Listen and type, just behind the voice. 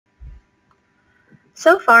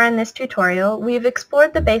So far in this tutorial, we've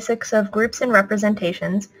explored the basics of groups and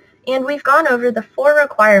representations, and we've gone over the 4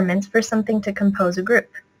 requirements for something to compose a group.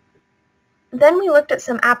 Then we looked at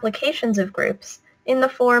some applications of groups in the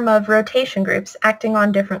form of rotation groups acting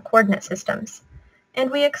on different coordinate systems, and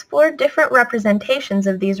we explored different representations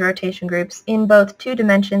of these rotation groups in both 2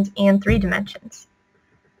 dimensions and 3 dimensions.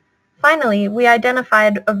 Finally, we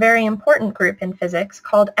identified a very important group in physics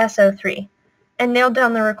called SO3, and nailed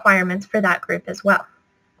down the requirements for that group as well.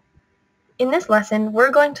 In this lesson, we're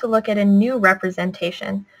going to look at a new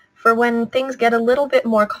representation for when things get a little bit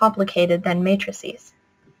more complicated than matrices.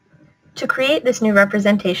 To create this new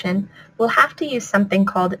representation, we'll have to use something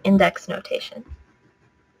called index notation.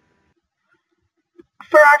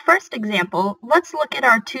 For our first example, let's look at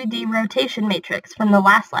our 2D rotation matrix from the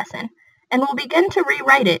last lesson, and we'll begin to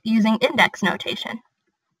rewrite it using index notation.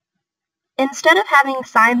 Instead of having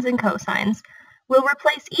sines and cosines, we'll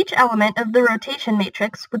replace each element of the rotation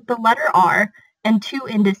matrix with the letter R and 2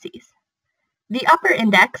 indices. The upper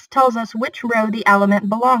index tells us which row the element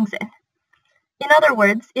belongs in. In other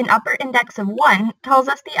words, an upper index of 1 tells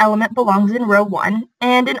us the element belongs in row 1,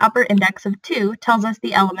 and an upper index of 2 tells us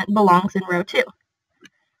the element belongs in row 2.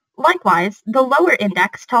 Likewise, the lower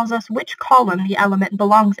index tells us which column the element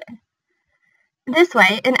belongs in. This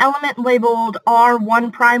way, an element labeled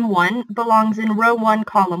R1'1 belongs in row 1,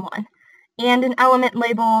 column 1, and an element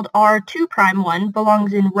labeled R2'1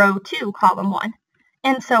 belongs in row 2, column 1,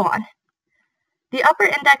 and so on. The upper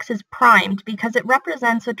index is primed because it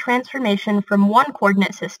represents a transformation from one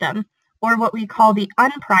coordinate system, or what we call the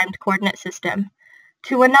unprimed coordinate system,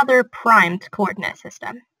 to another primed coordinate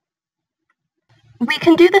system. We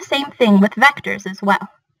can do the same thing with vectors as well.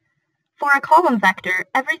 For a column vector,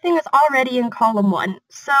 everything is already in column 1,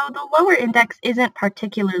 so the lower index isn't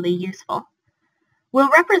particularly useful. We'll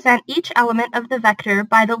represent each element of the vector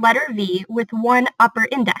by the letter V with one upper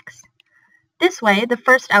index. This way, the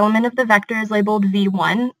first element of the vector is labeled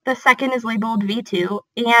V1, the second is labeled V2,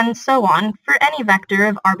 and so on for any vector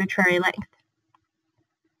of arbitrary length.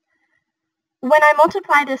 When I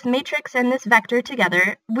multiply this matrix and this vector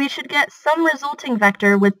together, we should get some resulting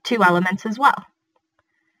vector with 2 elements as well.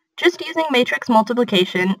 Just using matrix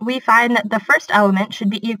multiplication, we find that the first element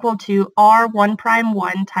should be equal to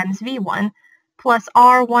R1'1 times V1 plus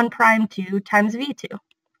R1'2 times V2.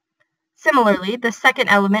 Similarly, the second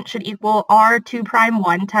element should equal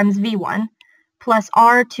R2'1 times V1 plus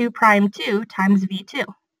R2'2 times V2.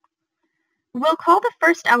 We'll call the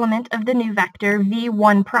first element of the new vector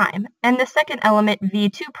V1' and the second element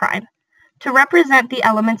V2' to represent the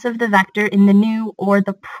elements of the vector in the new or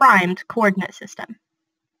the primed coordinate system.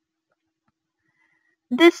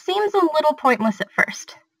 This seems a little pointless at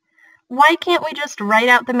first. Why can't we just write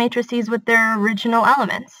out the matrices with their original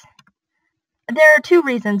elements? There are 2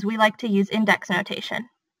 reasons we like to use index notation.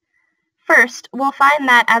 First, we'll find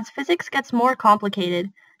that as physics gets more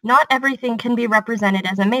complicated, not everything can be represented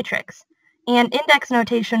as a matrix, and index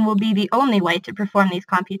notation will be the only way to perform these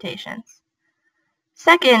computations.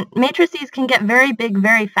 Second, matrices can get very big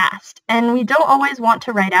very fast, and we don't always want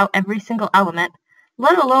to write out every single element,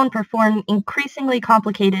 let alone perform increasingly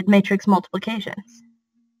complicated matrix multiplications.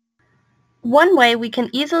 One way we can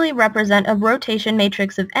easily represent a rotation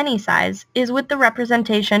matrix of any size is with the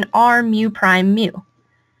representation R mu prime mu.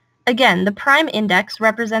 Again, the prime index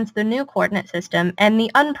represents the new coordinate system, and the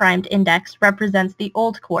unprimed index represents the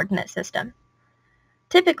old coordinate system.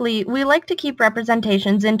 Typically, we like to keep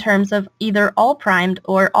representations in terms of either all primed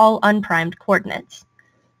or all unprimed coordinates.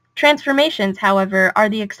 Transformations, however, are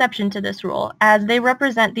the exception to this rule, as they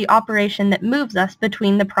represent the operation that moves us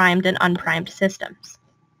between the primed and unprimed systems.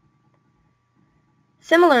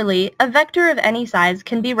 Similarly, a vector of any size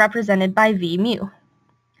can be represented by V mu.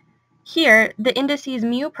 Here, the indices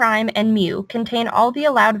mu prime and mu contain all the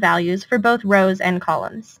allowed values for both rows and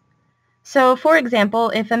columns. So, for example,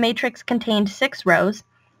 if a matrix contained 6 rows,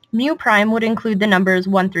 mu prime would include the numbers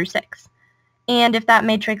 1 through 6. And if that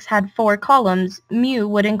matrix had 4 columns, mu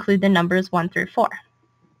would include the numbers 1 through 4.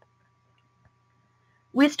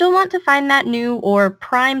 We still want to find that new or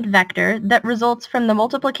primed vector that results from the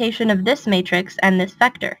multiplication of this matrix and this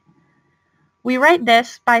vector. We write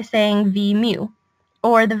this by saying V mu,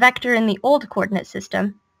 or the vector in the old coordinate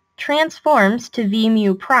system, transforms to V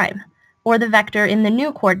mu prime, or the vector in the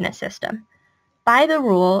new coordinate system, by the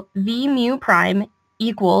rule V mu prime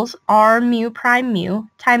equals R mu prime mu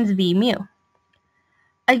times V mu.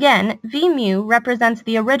 Again, V mu represents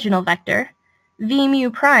the original vector, V mu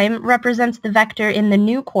prime represents the vector in the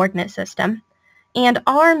new coordinate system, and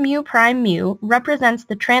R mu prime mu represents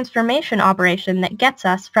the transformation operation that gets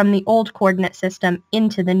us from the old coordinate system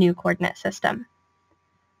into the new coordinate system.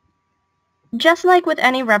 Just like with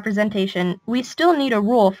any representation, we still need a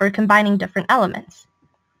rule for combining different elements.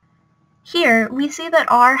 Here, we see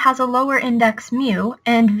that R has a lower index mu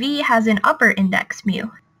and V has an upper index mu.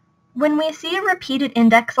 When we see a repeated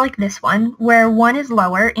index like this one, where one is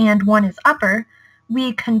lower and one is upper,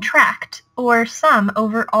 we contract, or sum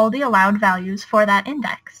over all the allowed values for that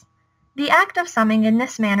index. The act of summing in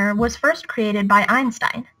this manner was first created by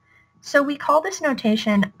Einstein, so we call this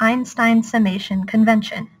notation Einstein summation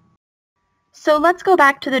convention. So let's go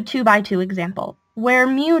back to the 2x2 example, where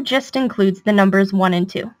mu just includes the numbers 1 and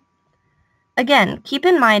 2. Again, keep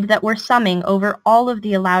in mind that we're summing over all of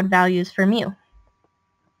the allowed values for mu.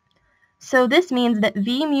 So this means that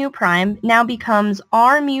V mu prime now becomes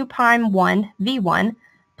R mu prime 1 V1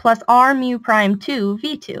 plus R mu prime 2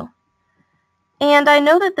 V2. And I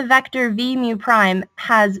know that the vector V mu prime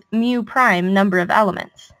has mu prime number of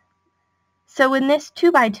elements. So in this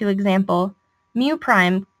 2x2 example, mu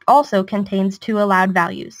prime also contains two allowed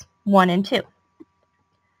values, 1 and 2.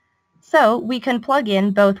 So we can plug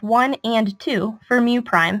in both 1 and 2 for mu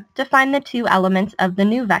prime to find the two elements of the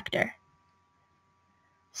new vector.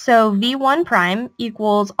 So V1 prime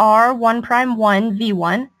equals R1 prime 1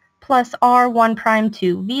 V1 plus R1 prime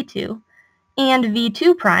 2 V2, and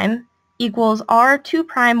V2 prime equals R2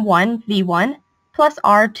 prime 1 V1 plus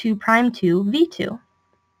R2 prime 2 V2.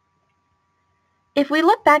 If we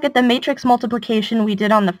look back at the matrix multiplication we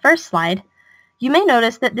did on the first slide, you may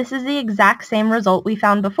notice that this is the exact same result we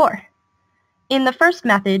found before. In the first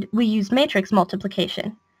method, we used matrix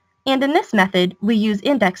multiplication, and in this method, we use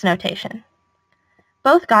index notation.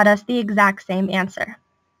 Both got us the exact same answer.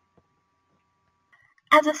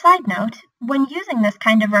 As a side note, when using this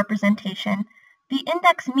kind of representation, the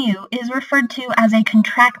index mu is referred to as a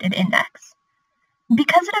contracted index.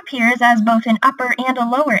 Because it appears as both an upper and a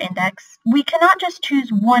lower index, we cannot just choose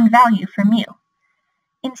one value for mu.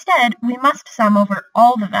 Instead, we must sum over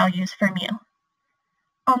all the values for mu.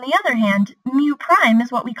 On the other hand, mu prime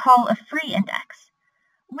is what we call a free index.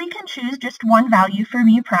 We can choose just one value for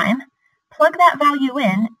mu prime, plug that value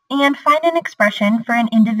in, and find an expression for an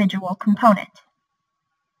individual component.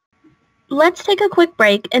 Let's take a quick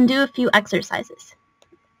break and do a few exercises.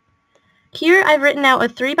 Here I've written out a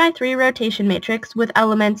 3x3 rotation matrix with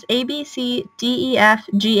elements A, B, C, D, E, F,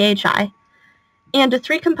 G, H, I, and a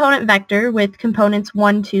 3-component vector with components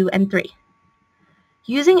 1, 2, and 3.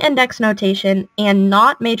 Using index notation and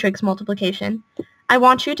not matrix multiplication, I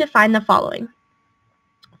want you to find the following.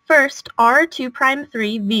 First, R2 prime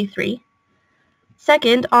 3 V3.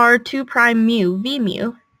 Second, R2 prime mu V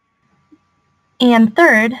mu. And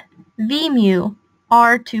third, V mu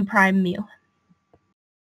R2 prime mu.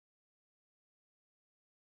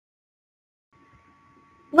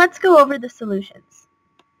 Let's go over the solutions.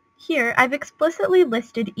 Here, I've explicitly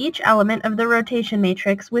listed each element of the rotation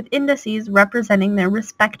matrix with indices representing their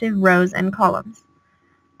respective rows and columns.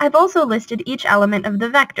 I've also listed each element of the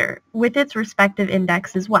vector with its respective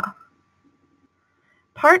index as well.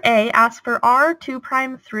 Part A asks for R2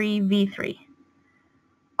 prime 3 V3.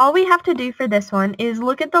 All we have to do for this one is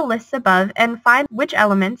look at the lists above and find which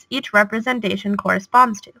elements each representation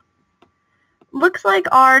corresponds to. Looks like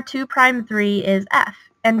R2 prime 3 is F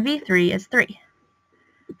and V3 is 3.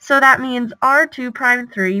 So that means R2 prime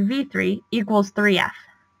 3 V3 equals 3F.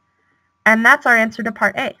 And that's our answer to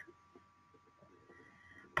part A.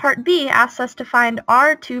 Part B asks us to find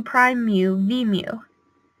R2 prime mu V mu.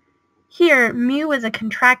 Here, mu is a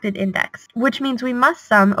contracted index, which means we must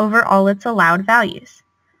sum over all its allowed values.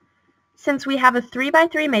 Since we have a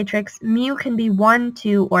 3x3 matrix, mu can be 1,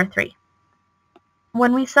 2, or 3.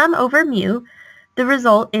 When we sum over mu, the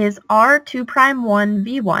result is R2 prime 1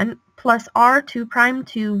 V1 plus R2 prime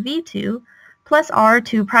 2 V2 plus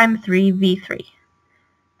R2 prime 3 V3.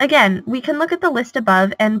 Again, we can look at the list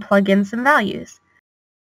above and plug in some values.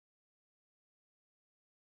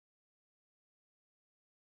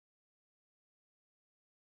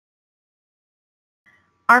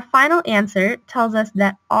 Our final answer tells us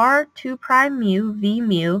that R2 prime mu V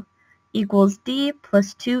mu equals D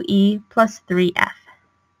plus 2E plus 3F.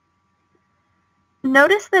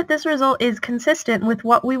 Notice that this result is consistent with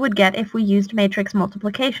what we would get if we used matrix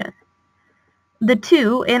multiplication. The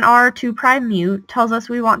 2 in R2 prime mu tells us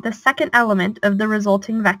we want the second element of the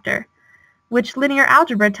resulting vector, which linear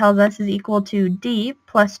algebra tells us is equal to D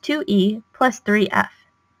plus 2E plus 3F.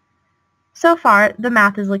 So far, the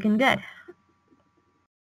math is looking good.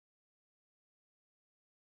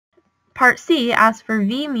 Part C asks for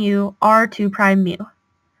V mu R2 prime mu.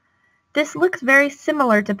 This looks very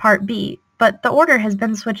similar to Part B, but the order has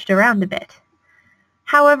been switched around a bit.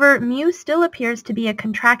 However, mu still appears to be a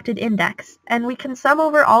contracted index, and we can sum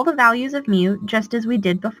over all the values of mu just as we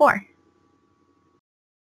did before.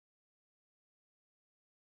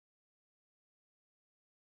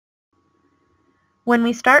 When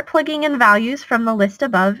we start plugging in values from the list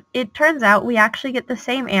above, it turns out we actually get the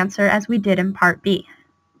same answer as we did in Part B.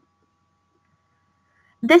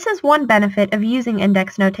 This is one benefit of using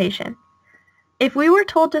index notation. If we were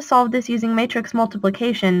told to solve this using matrix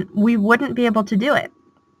multiplication, we wouldn't be able to do it.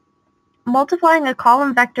 Multiplying a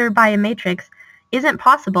column vector by a matrix isn't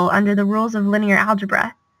possible under the rules of linear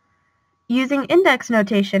algebra. Using index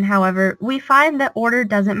notation, however, we find that order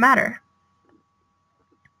doesn't matter.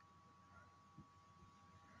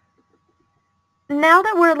 Now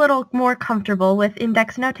that we're a little more comfortable with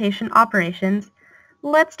index notation operations,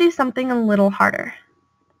 let's do something a little harder.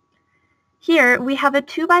 Here we have a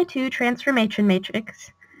 2x2 transformation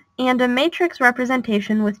matrix and a matrix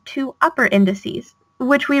representation with two upper indices,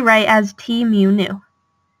 which we write as T mu nu.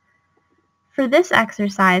 For this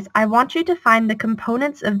exercise, I want you to find the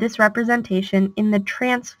components of this representation in the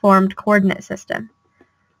transformed coordinate system.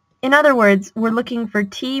 In other words, we're looking for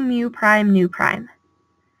T mu prime nu prime.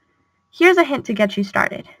 Here's a hint to get you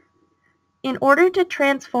started. In order to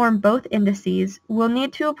transform both indices, we'll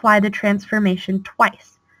need to apply the transformation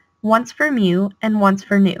twice, once for mu and once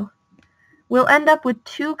for nu. We'll end up with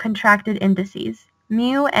two contracted indices,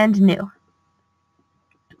 mu and nu.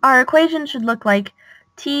 Our equation should look like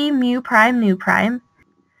T mu prime nu prime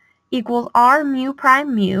equals R mu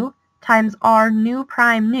prime mu times R nu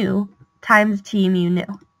prime nu times T mu nu.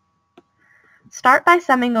 Start by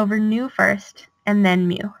summing over nu first and then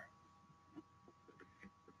mu.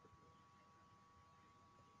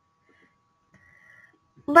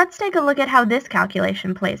 Let's take a look at how this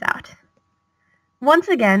calculation plays out. Once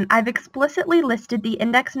again, I've explicitly listed the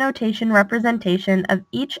index notation representation of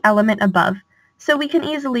each element above, so we can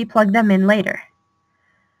easily plug them in later.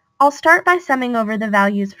 I'll start by summing over the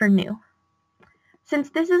values for nu.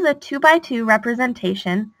 Since this is a 2x2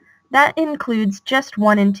 representation, that includes just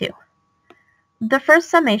 1 and 2. The first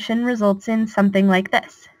summation results in something like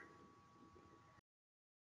this.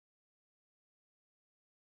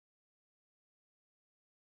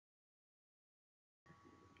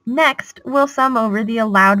 Next, we'll sum over the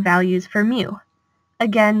allowed values for mu.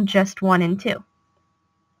 Again, just 1 and 2.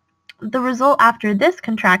 The result after this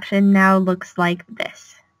contraction now looks like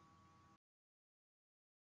this.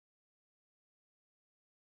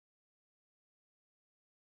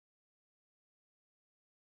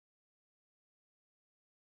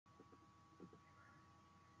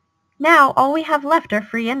 Now, all we have left are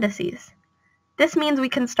free indices. This means we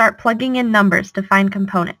can start plugging in numbers to find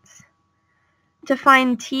components. To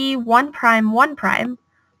find T 1 prime 1 prime,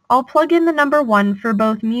 I'll plug in the number 1 for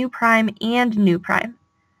both mu prime and nu prime,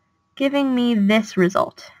 giving me this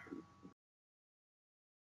result.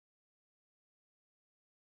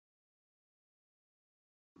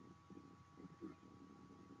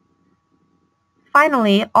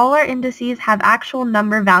 Finally, all our indices have actual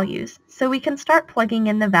number values, so we can start plugging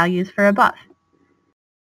in the values for above.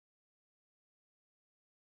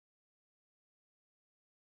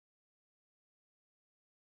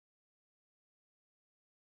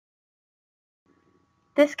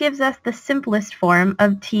 This gives us the simplest form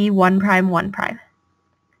of T 1 prime 1 prime.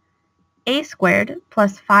 A squared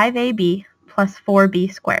plus 5ab plus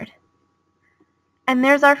 4b squared. And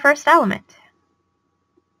there's our first element.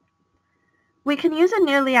 We can use a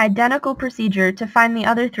nearly identical procedure to find the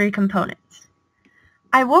other three components.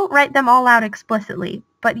 I won't write them all out explicitly,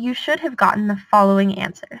 but you should have gotten the following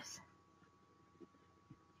answers.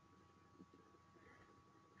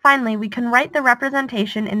 Finally, we can write the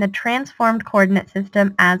representation in the transformed coordinate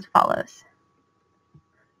system as follows.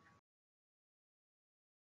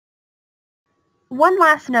 One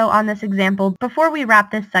last note on this example before we wrap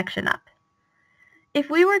this section up. If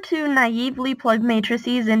we were to naively plug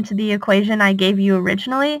matrices into the equation I gave you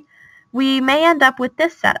originally, we may end up with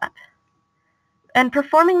this setup. And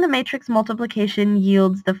performing the matrix multiplication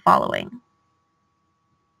yields the following.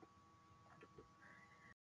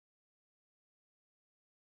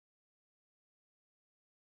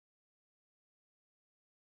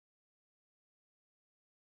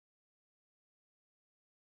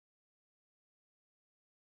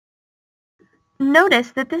 Notice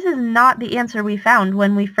that this is not the answer we found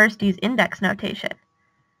when we first used index notation.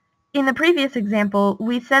 In the previous example,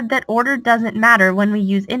 we said that order doesn't matter when we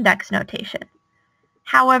use index notation.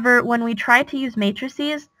 However, when we try to use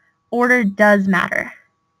matrices, order does matter.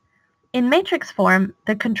 In matrix form,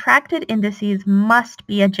 the contracted indices must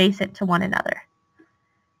be adjacent to one another.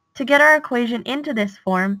 To get our equation into this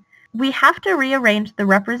form, we have to rearrange the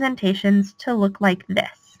representations to look like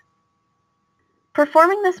this.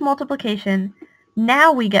 Performing this multiplication,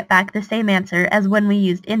 now we get back the same answer as when we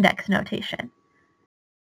used index notation.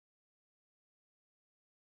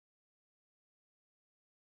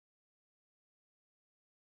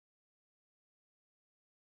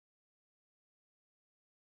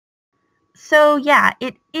 So yeah,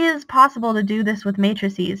 it is possible to do this with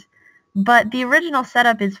matrices, but the original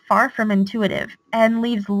setup is far from intuitive and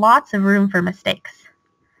leaves lots of room for mistakes.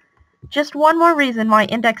 Just one more reason why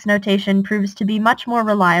index notation proves to be much more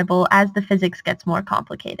reliable as the physics gets more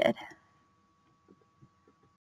complicated.